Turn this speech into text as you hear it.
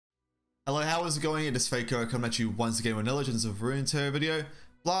Hello, how is it going? It is Faker coming at you once again with another Legends of Runeterra video.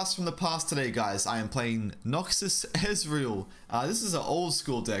 Blast from the past today, guys. I am playing Noxus Ezreal. This is an old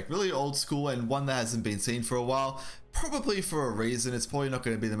school deck, really old school, and one that hasn't been seen for a while. Probably for a reason. It's probably not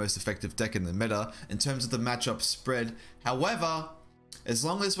going to be the most effective deck in the meta in terms of the matchup spread. However, as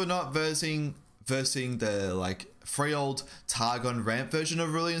long as we're not versing the free old Targon ramp version of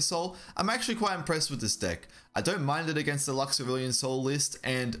Aurelion Sol, I'm actually quite impressed with this deck. I don't mind it against the Lux Aurelion Sol list,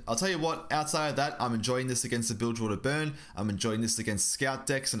 and I'll tell you what, outside of that, I'm enjoying this against the Build Water Burn. I'm enjoying this against Scout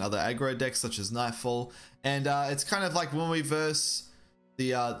decks and other aggro decks such as Nightfall, and it's kind of like when we verse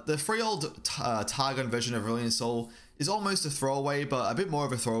the free old Targon version of Aurelion Sol is almost a throwaway, but a bit more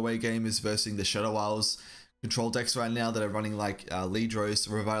of a throwaway game is versing the Shadow Isles control decks right now that are running like Lidros,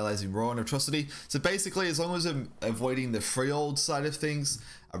 Revitalizing Roar, and Atrocity. So basically, as long as I'm avoiding the free old side of things,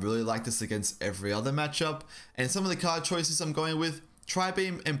 I really like this against every other matchup. And some of the card choices I'm going with,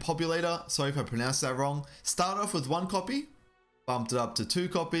 Tri-Beam and Populator, sorry if I pronounced that wrong, start off with 1 copy, bumped it up to 2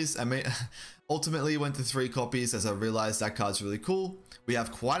 copies, and ultimately went to 3 copies as I realized that card's really cool. We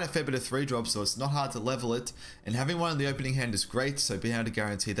have quite a fair bit of 3 drops, so it's not hard to level it, and having one in the opening hand is great, so being able to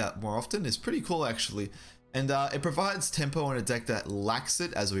guarantee that more often is pretty cool actually. And it provides tempo on a deck that lacks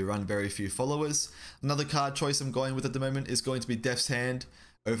it as we run very few followers. Another card choice I'm going with at the moment is going to be Death's Hand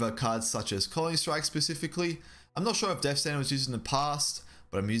over cards such as Calling Strike specifically. I'm not sure if Death's Hand was used in the past,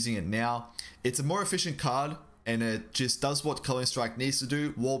 but I'm using it now. It's a more efficient card, and it just does what Calling Strike needs to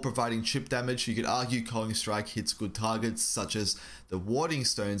do while providing chip damage. You could argue Calling Strike hits good targets such as the Warding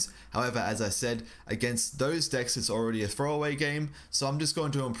Stones. However, as I said, against those decks it's already a throwaway game, so I'm just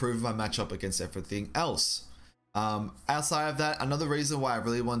going to improve my matchup against everything else. Outside of that, another reason why I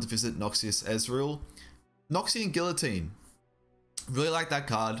really wanted to visit Noxus Ezreal, Noxian Guillotine. Really like that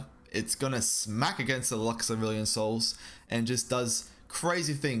card. It's gonna smack against the Lux Aurelion Sols and just does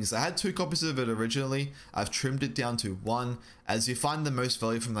crazy things. I had 2 copies of it originally. I've trimmed it down to 1 as you find the most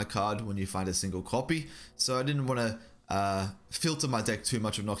value from that card when you find a single copy. So I didn't want to filter my deck too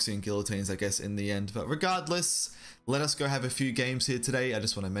much of Noxian Guillotines, I guess, in the end. But regardless, let us go have a few games here today. I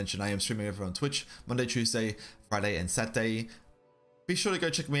just want to mention I am streaming over on Twitch Monday, Tuesday, Friday, and Saturday. Be sure to go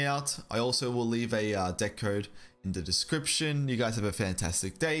check me out. I also will leave a deck code in the description. You guys have a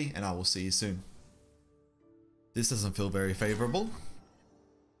fantastic day, and I will see you soon. This doesn't feel very favorable.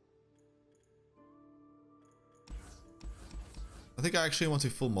 I think I actually want to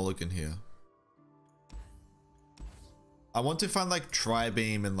full mulligan here. I want to find like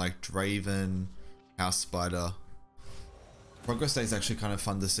Tri-Beam and like Draven, House Spider. Progress Day is actually kind of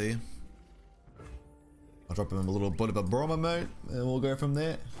fun to see. I'll drop him a little bit of a Brahma mode and we'll go from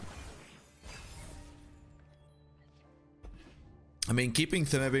there. I mean, keeping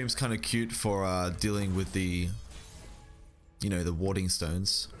Thermobeam's kind of cute for dealing with the, you know, the Warding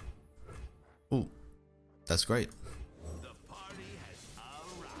Stones. Oh, that's great.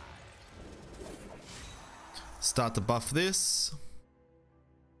 Start to buff this.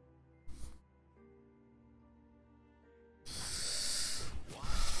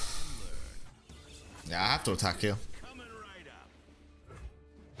 Yeah, I have to attack here.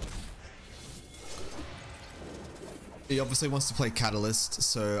 He obviously wants to play Catalyst,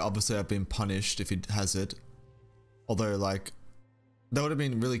 so obviously I've been punished if he has it. Although, like, that would have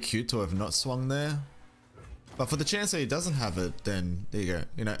been really cute to have not swung there. But for the chance that he doesn't have it, then there you go.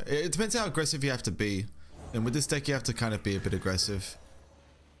 You know, it depends how aggressive you have to be. And with this deck, you have to kind of be a bit aggressive.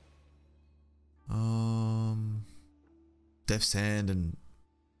 Death's Hand and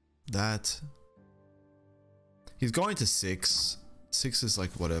that. He's going to 6. 6 is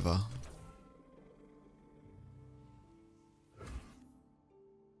like whatever.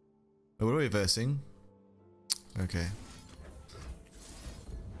 What are we versing? Okay.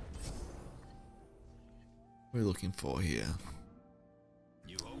 What are we looking for here?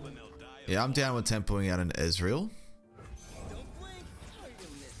 Yeah, I'm down with tempoing out an Ezreal.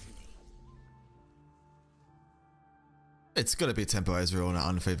 It's got to be tempo Ezreal in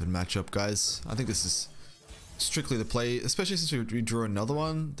an unfavored matchup, guys. I think this is strictly the play, especially since we drew another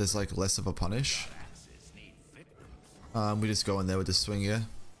one. There's like less of a punish. We just go in there with the swing, yeah.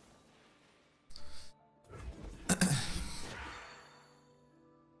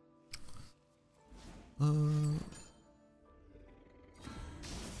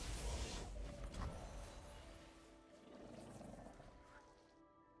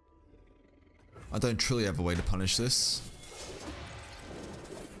 I don't truly have a way to punish this.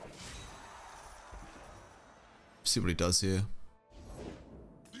 See what he does here.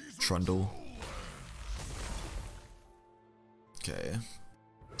 Trundle. Okay.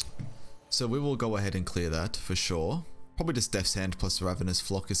 So we will go ahead and clear that for sure. Probably just Death's Hand plus Ravenous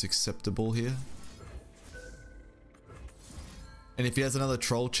Flock is acceptable here. And if he has another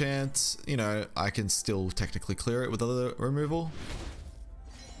Troll Chant, you know, I can still technically clear it with other removal.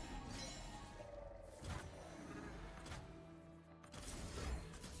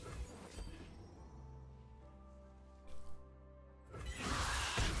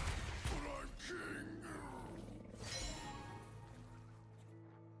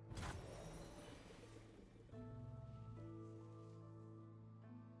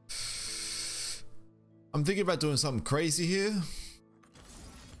 I'm thinking about doing something crazy here.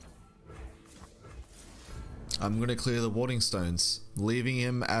 I'm going to clear the Warding Stones, leaving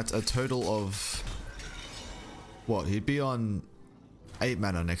him at a total of... What? He'd be on 8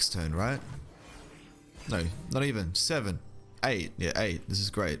 mana next turn, right? No, not even. 7. 8. Yeah, 8. This is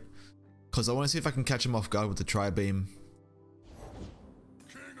great. Because I want to see if I can catch him off guard with the Tri-Beam.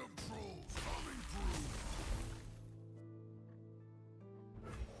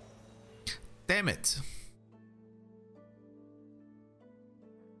 Damn it.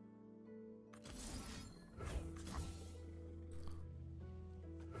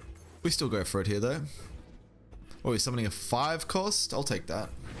 We still go for it here though. Oh, he's summoning a 5 cost? I'll take that.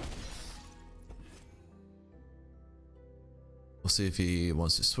 We'll see if he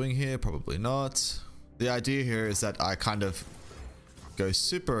wants to swing here. Probably not. The idea here is that I kind of go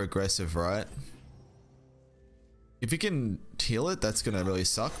super aggressive, right? If he can heal it, that's going to really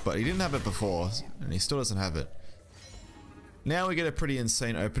suck. But he didn't have it before, and he still doesn't have it. Now we get a pretty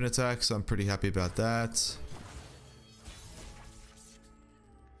insane open attack, so I'm pretty happy about that.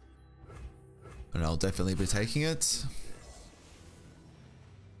 And I'll definitely be taking it.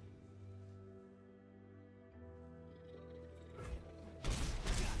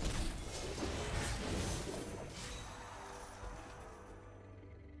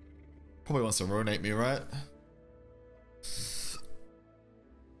 Probably wants to ruinate me, right?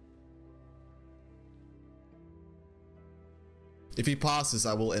 If he passes,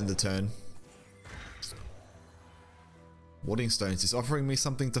 I will end the turn. Warding Stones is offering me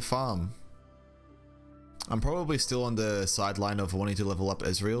something to farm. I'm probably still on the sideline of wanting to level up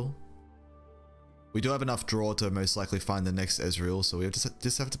Ezreal. We do have enough draw to most likely find the next Ezreal, so we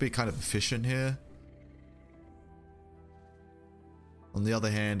just have to be kind of efficient here. On the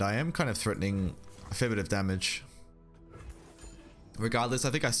other hand, I am kind of threatening a fair bit of damage. Regardless, I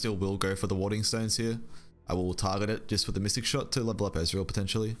think I still will go for the Warding Stones here. I will target it just with the Mystic Shot to level up Ezreal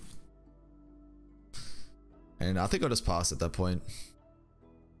potentially. And I think I'll just pass at that point.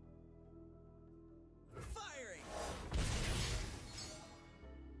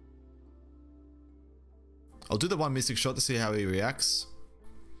 I'll do the one Mystic Shot to see how he reacts.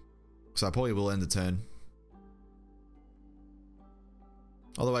 So I probably will end the turn.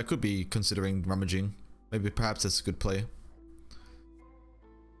 Although I could be considering rummaging. Maybe perhaps that's a good play.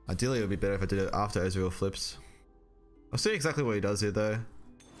 Ideally it would be better if I did it after Ezreal flips. I'll see exactly what he does here though.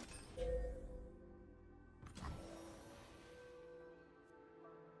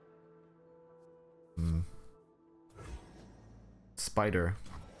 Spider.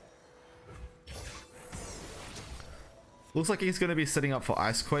 Looks like he's going to be setting up for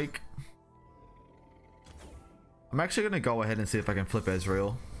Icequake. I'm actually going to go ahead and see if I can flip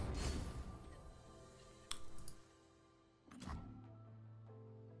Ezreal.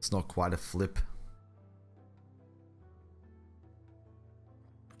 It's not quite a flip.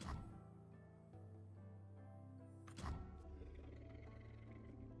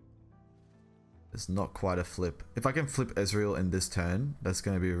 It's not quite a flip. If I can flip Ezreal in this turn, that's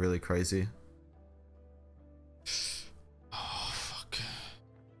going to be really crazy. Oh, fuck.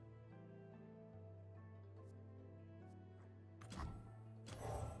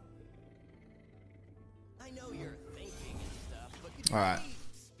 I know you're thinking and stuff, but alright.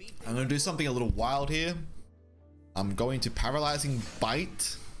 I'm going to do something a little wild here. I'm going to Paralyzing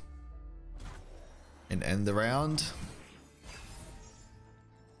Bite and end the round.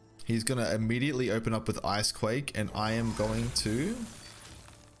 He's going to immediately open up with Icequake, and I am going to...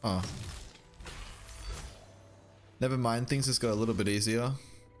 Oh. Never mind, things just got a little bit easier.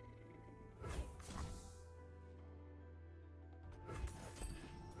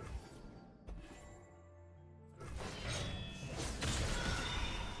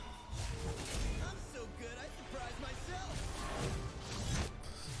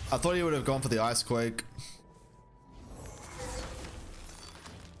 I thought he would have gone for the Icequake.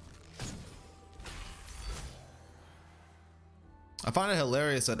 I find it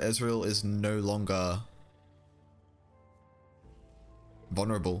hilarious that Ezreal is no longer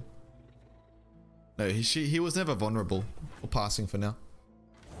vulnerable. No, he was never vulnerable. We're passing for now.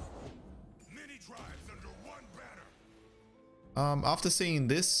 Many tribes under one banner. After seeing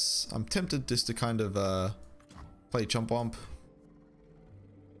this, I'm tempted just to kind of play Chomp Womp.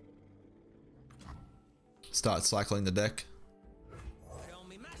 Start cycling the deck.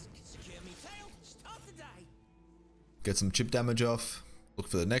 Get some chip damage off. Look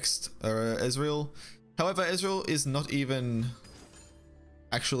for the next Ezreal. However, Ezreal is not even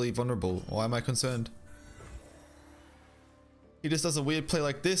actually vulnerable. Why am I concerned? He just does a weird play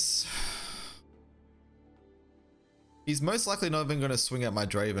like this. He's most likely not even going to swing at my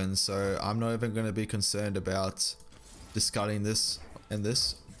Draven, so I'm not even going to be concerned about discarding this and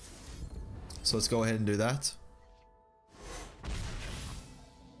this. So let's go ahead and do that.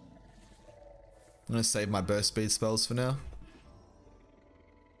 I'm going to save my burst speed spells for now.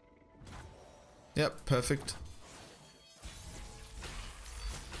 Yep, perfect.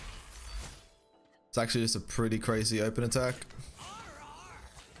 It's actually just a pretty crazy open attack.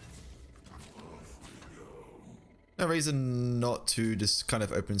 No reason not to just kind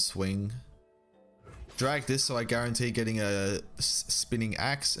of open swing. Drag this so I guarantee getting a spinning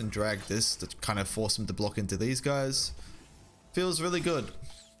axe, and drag this to kind of force him to block into these guys. Feels really good.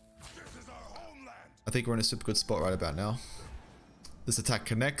 I think we're in a super good spot right about now. This attack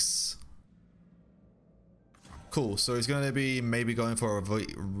connects. Cool, so he's going to be maybe going for a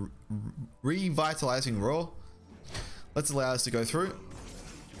revitalizing roar. Let's allow us to go through.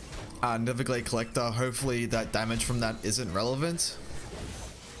 Neverglade Collector, hopefully that damage from that isn't relevant.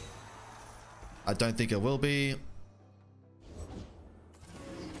 I don't think it will be.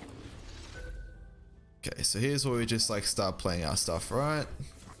 Okay, so here's where we just like start playing our stuff, right?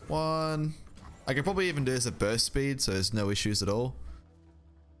 1. I could probably even do this at burst speed, so there's no issues at all.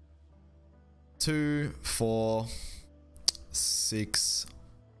 2, 4, 6,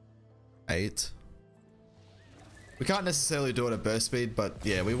 8. We can't necessarily do it at burst speed, but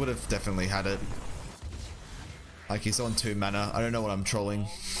yeah, we would have definitely had it. Like, he's on 2 mana. I don't know what I'm trolling.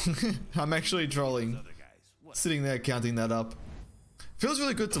 I'm actually trolling. Sitting there counting that up. Feels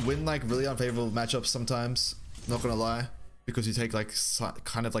really good to win like really unfavorable matchups sometimes. Not gonna lie. Because you take like,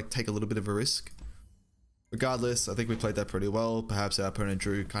 kind of like take a little bit of a risk. Regardless, I think we played that pretty well. Perhaps our opponent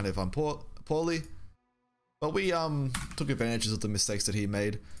drew kind of poorly. But we took advantages of the mistakes that he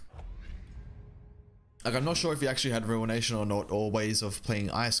made. Like, I'm not sure if he actually had Ruination or not, or ways of playing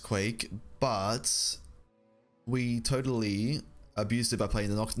Icequake, but we totally abused it by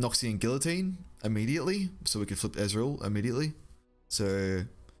playing the Noxian Guillotine immediately, so we could flip Ezreal immediately. So,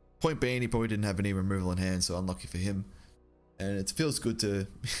 point being, he probably didn't have any removal in hand, so unlucky for him. And it feels good to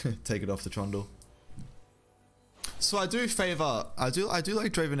take it off the Trundle. So I do favor, I do like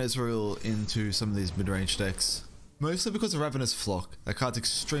Draven Ezreal into some of these mid-range decks, mostly because of Ravenous Flock. That card's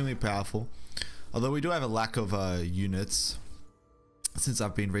extremely powerful. Although we do have a lack of units, since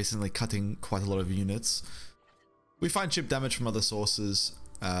I've been recently cutting quite a lot of units. We find chip damage from other sources.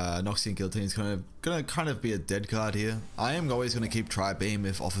 Noxian Guillotine is gonna kind of be a dead card here. I am always gonna keep Tri-Beam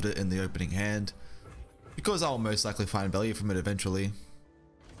if offered it in the opening hand, because I'll most likely find value from it eventually.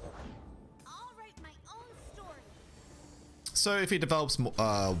 So if he develops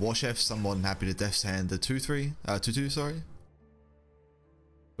War Chefs, I'm more than happy to Death's Hand the 2/2, sorry.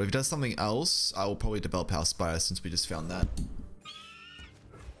 But if he does something else, I will probably develop House Spire, since we just found that.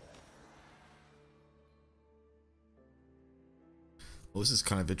 Well, this is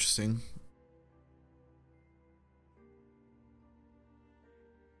kind of interesting.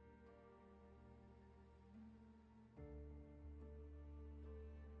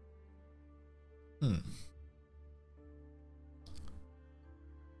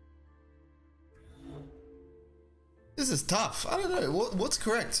 This is tough. I don't know. What's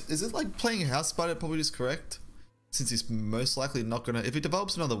correct? Is it like playing House Spider probably is correct? Since he's most likely not gonna... If he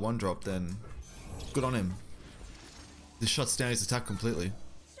develops another 1-drop, then good on him. This shuts down his attack completely.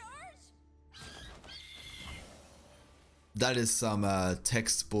 That is some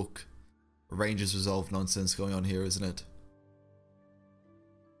textbook Rangers Resolve nonsense going on here, isn't it?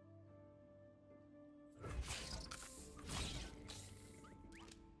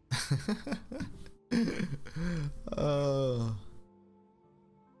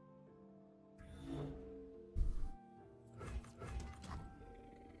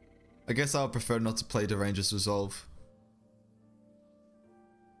 I guess I would prefer not to play the Rangers Resolve.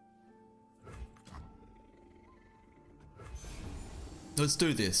 Let's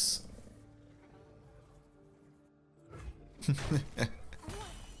do this.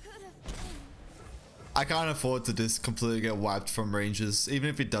 I can't afford to just completely get wiped from Rangers. Even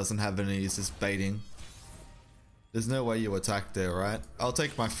if he doesn't have any, he's just baiting. There's no way you attack there, right? I'll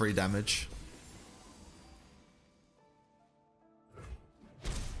take my free damage.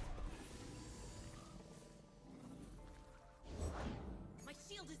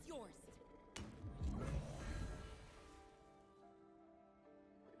 yours.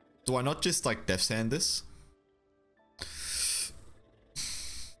 Do I not just like Death Sand this?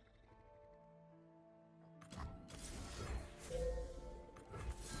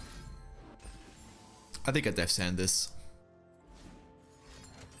 I think I Death Sand this.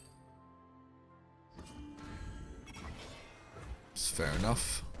 It's fair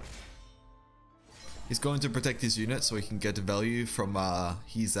enough. He's going to protect his unit so he can get value from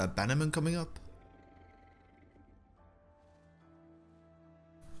his bannerman coming up.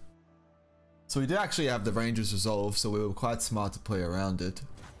 So we did actually have the Rangers resolve, so we were quite smart to play around it.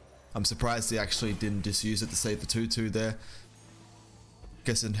 I'm surprised he actually didn't just use it to save the 2-2 there.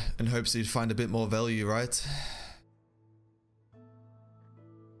 Guess in hopes he'd find a bit more value, right?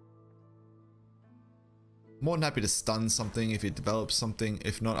 More than happy to stun something if he develops something.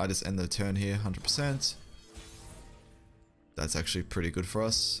 If not, I just end the turn here 100%. That's actually pretty good for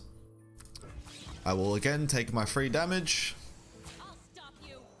us. I will again take my free damage. I'll stop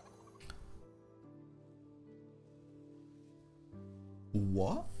you.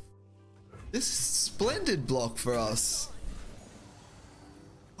 What? This is a splendid block for us.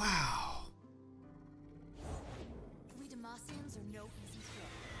 Wow. We Demacians are no easy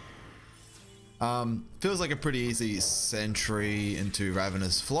threat. Feels like a pretty easy sentry into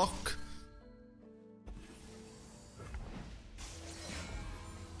Ravenous Flock.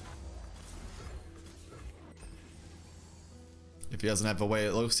 If he doesn't have a way,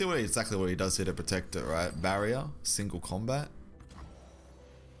 look, see exactly what he does here to protect it, right? Barrier, single combat.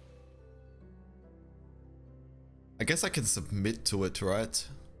 I guess I can submit to it, right?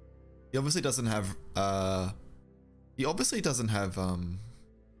 He obviously doesn't have, I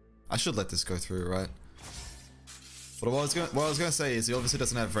should let this go through, right? But what I was gonna say is he obviously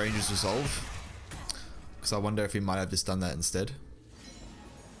doesn't have Ranger's Resolve. Because I wonder if he might have just done that instead.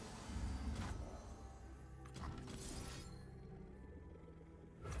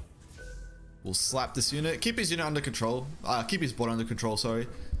 We'll slap this unit. Keep his unit under control. Keep his bot under control, sorry.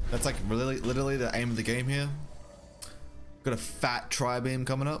 That's like really, literally the aim of the game here. Got a fat tri-beam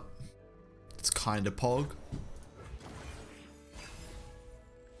coming up. It's kind of pog.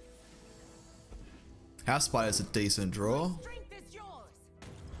 House Spider's a decent draw. Strength is yours.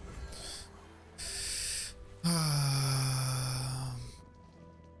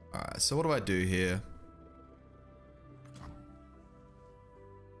 Alright, so what do I do here?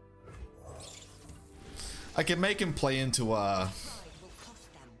 I can make him play into Pride will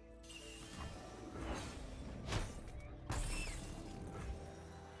cost them.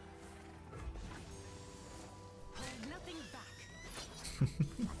 Hold nothing back.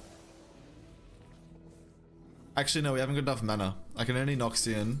 Actually, no, we haven't got enough mana. I can only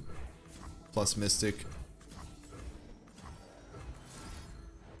Noxian plus Mystic.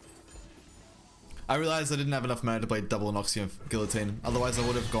 I realized I didn't have enough mana to play double Noxian Guillotine. Otherwise, I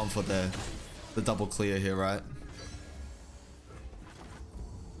would have gone for the double clear here, right?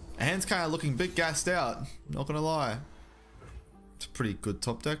 Hand's kind of looking a bit gassed out. Not gonna lie. It's a pretty good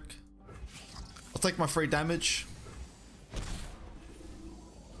top deck. I'll take my free damage.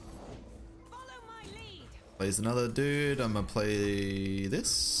 Plays another dude. I'm gonna play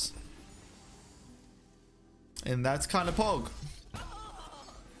this. And that's kind of pog.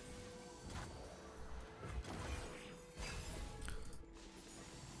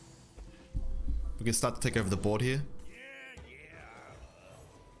 We can start to take over the board here.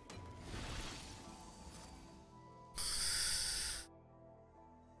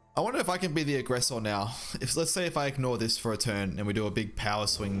 I wonder if I can be the aggressor now. If let's say if I ignore this for a turn and we do a big power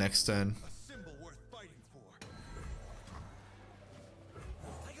swing next turn. I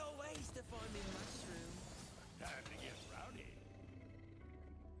got ways to find me mushroom. Time to get rowdy.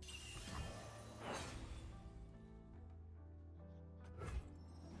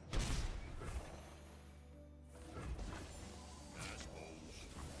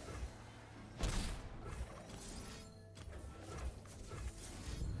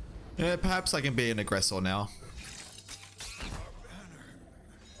 Yeah, perhaps I can be an aggressor now.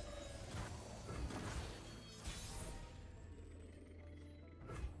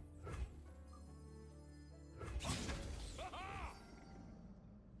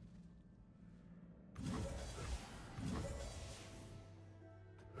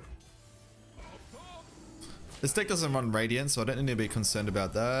 This deck doesn't run Radiant, so I don't need to be concerned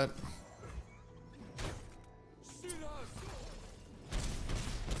about that.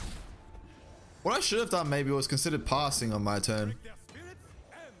 What I should have done maybe was considered passing on my turn.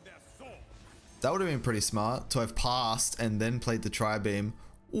 That would have been pretty smart to have passed and then played the tri-beam.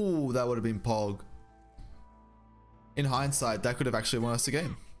 Ooh, that would have been pog. In hindsight, that could have actually won us the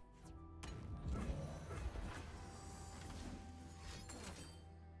game.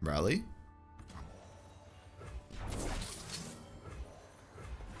 Rally.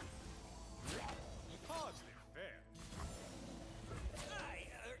 Hardly fair.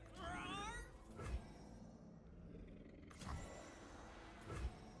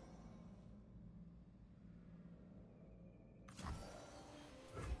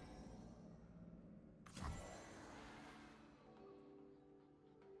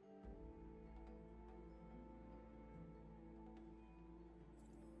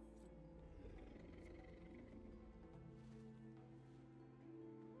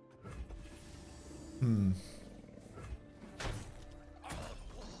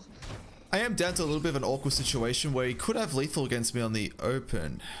 I am down to a little bit of an awkward situation where he could have lethal against me on the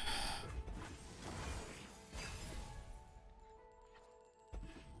open.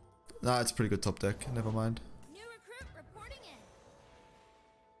 Nah, it's a pretty good top deck. Never mind. New recruit reporting in.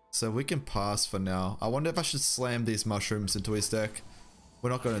 So we can pass for now. I wonder if I should slam these mushrooms into his deck.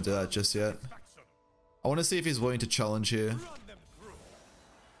 We're not going to do that just yet. I want to see if he's willing to challenge here. Run them through.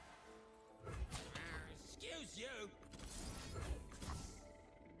 Excuse you.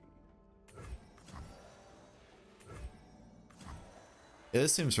 Yeah,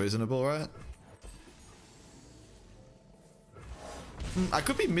 this seems reasonable, right? I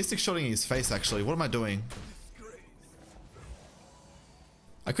could be mystic shotting his face actually. What am I doing?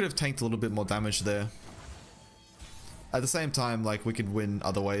 I could have tanked a little bit more damage there. At the same time, like, we could win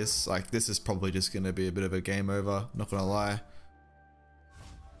other ways. Like, this is probably just going to be a bit of a game over. Not going to lie.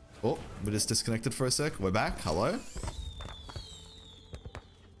 Oh, we're just disconnected for a sec. We're back. Hello?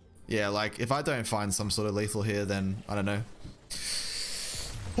 Yeah, like, if I don't find some sort of lethal here, then I don't know.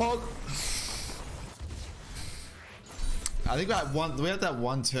 Well, I think we had that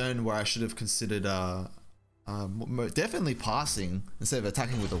one turn where I should have considered definitely passing instead of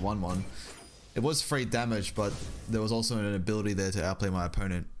attacking with the 1/1. It was free damage, but there was also an ability there to outplay my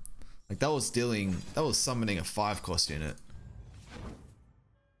opponent. Like, that was summoning a 5-cost unit.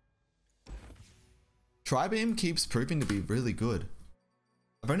 Tri-beam keeps proving to be really good.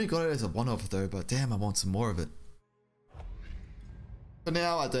 I've only got it as a one-off though, but damn, I want some more of it. For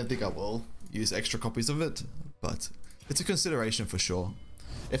now, I don't think I will use extra copies of it, but it's a consideration for sure.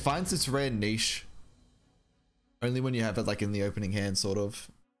 It finds its rare niche only when you have it like in the opening hand, sort of.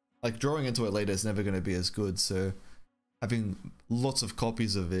 Like, drawing into it later is never going to be as good, so having lots of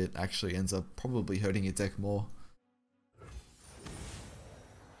copies of it actually ends up probably hurting your deck more.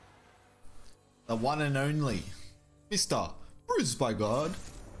 The one and only Mr. Bruised by God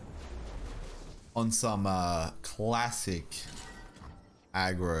on some classic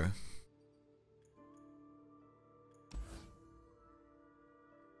aggro.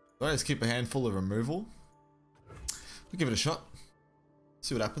 Do I just keep a handful of removal? We'll give it a shot.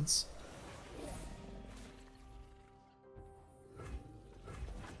 See what happens.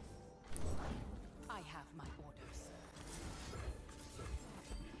 I have my orders.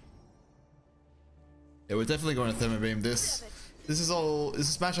 Yeah, we're definitely going to Thermobeam this. This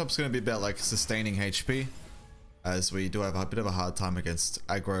matchup's going to be about like sustaining HP, as we do have a bit of a hard time against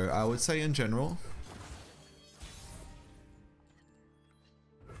aggro, I would say, in general.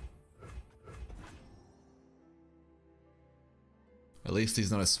 At least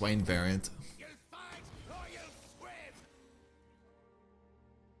he's not a Swain variant. You'll fight or you'll swim.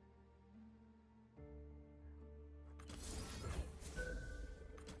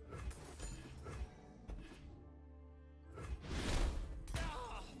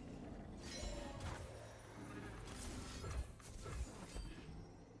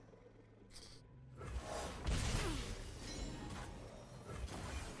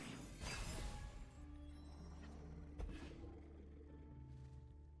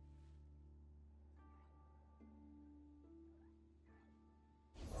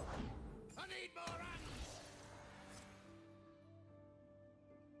 I need more hands.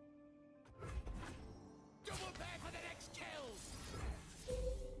 Double pay for the next kill.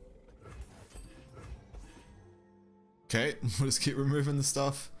 Okay, we'll just keep removing the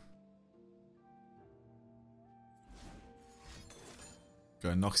stuff. Go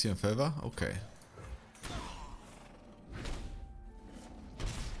Noxian Fervor? Okay.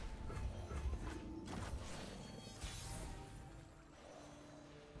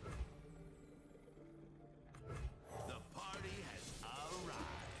 The party has arrived.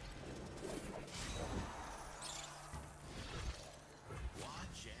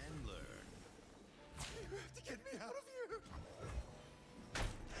 Watch and learn. You have to get me out of here.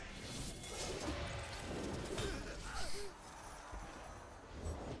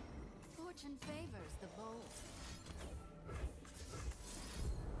 Fortune favors the bold.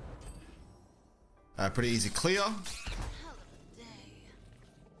 Pretty easy clear. Hell of a day.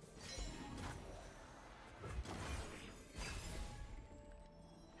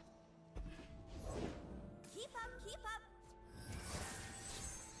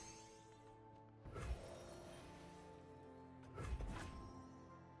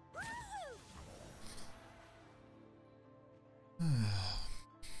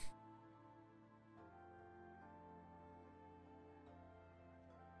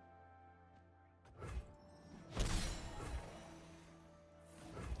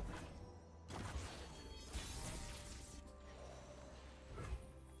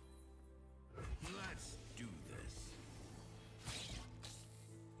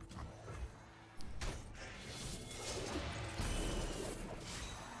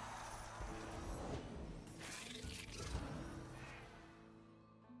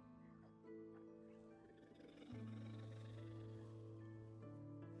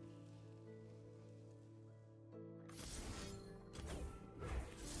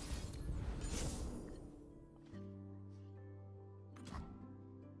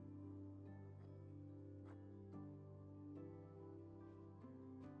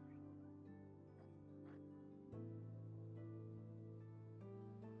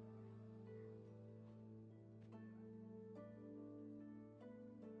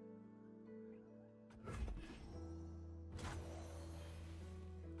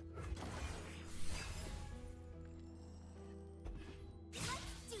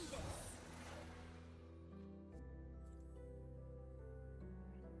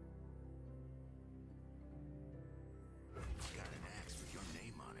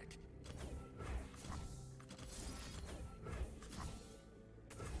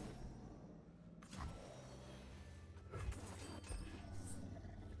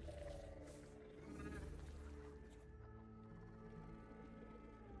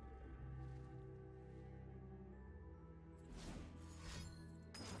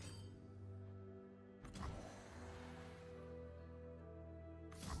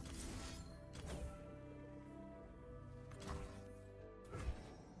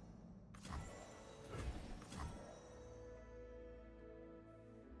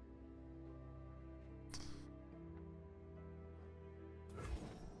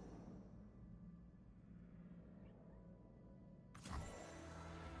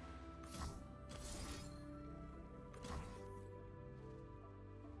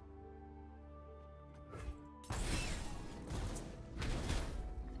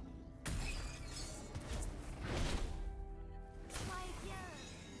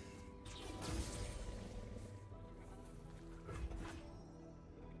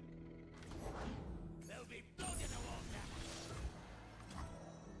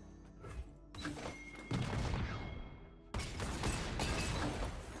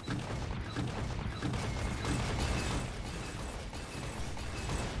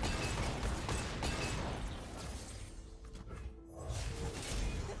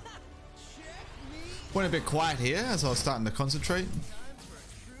 Went a bit quiet here as I was starting to concentrate. Time for a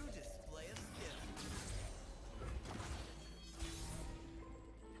true display of skill.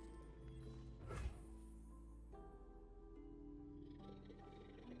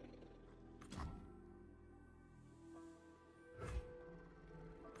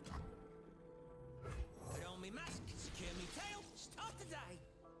 Put on me mask, secure me tail, start the day.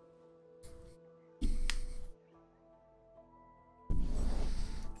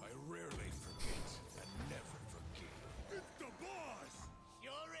 I rarely forget and never forgive. It's the boss!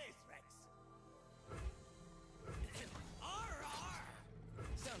 Sure is, Rex. Arr!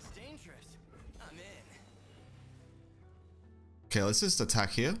 Sounds dangerous. I'm in. Okay, let's just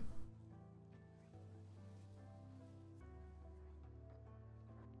attack here.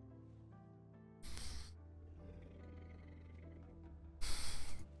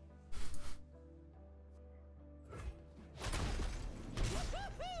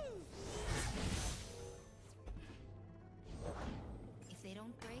 If they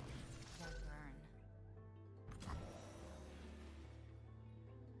don't break, they'll burn.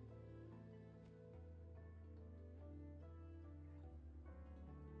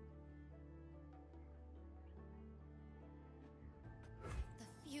 The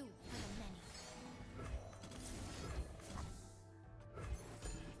few for the many.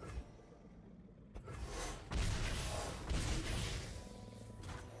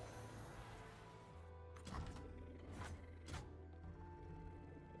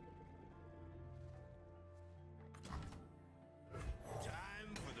 Time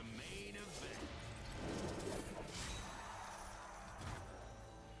for the main event.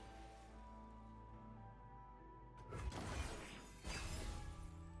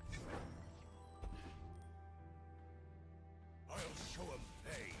 I'll show him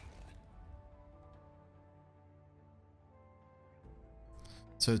pain.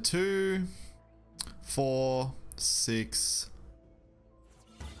 So 2, 4, 6.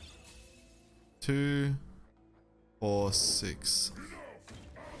 2, 4, 6.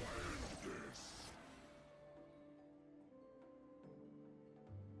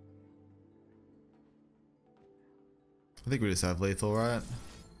 I think we just have lethal, right?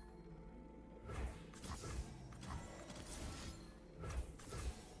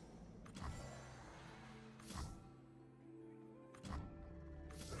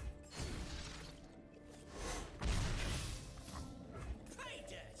 Pay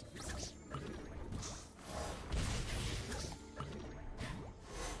dirt.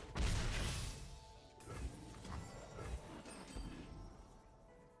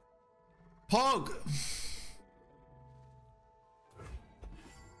 Pog!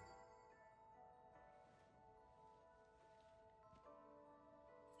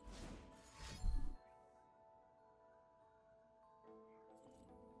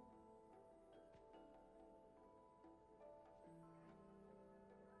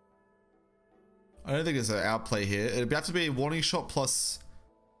 I don't think there's an outplay here. It'd have to be warning shot plus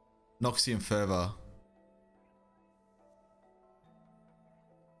Noxian Fervor,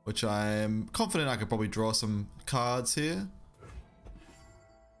 which I'm confident I could probably draw some cards here.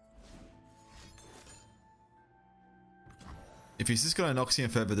 If he's just going to Noxian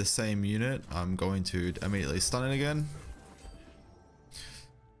Fervor the same unit, I'm going to immediately stun it again.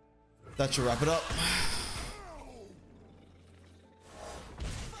 That should wrap it up.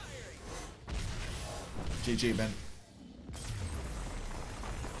 GG, man.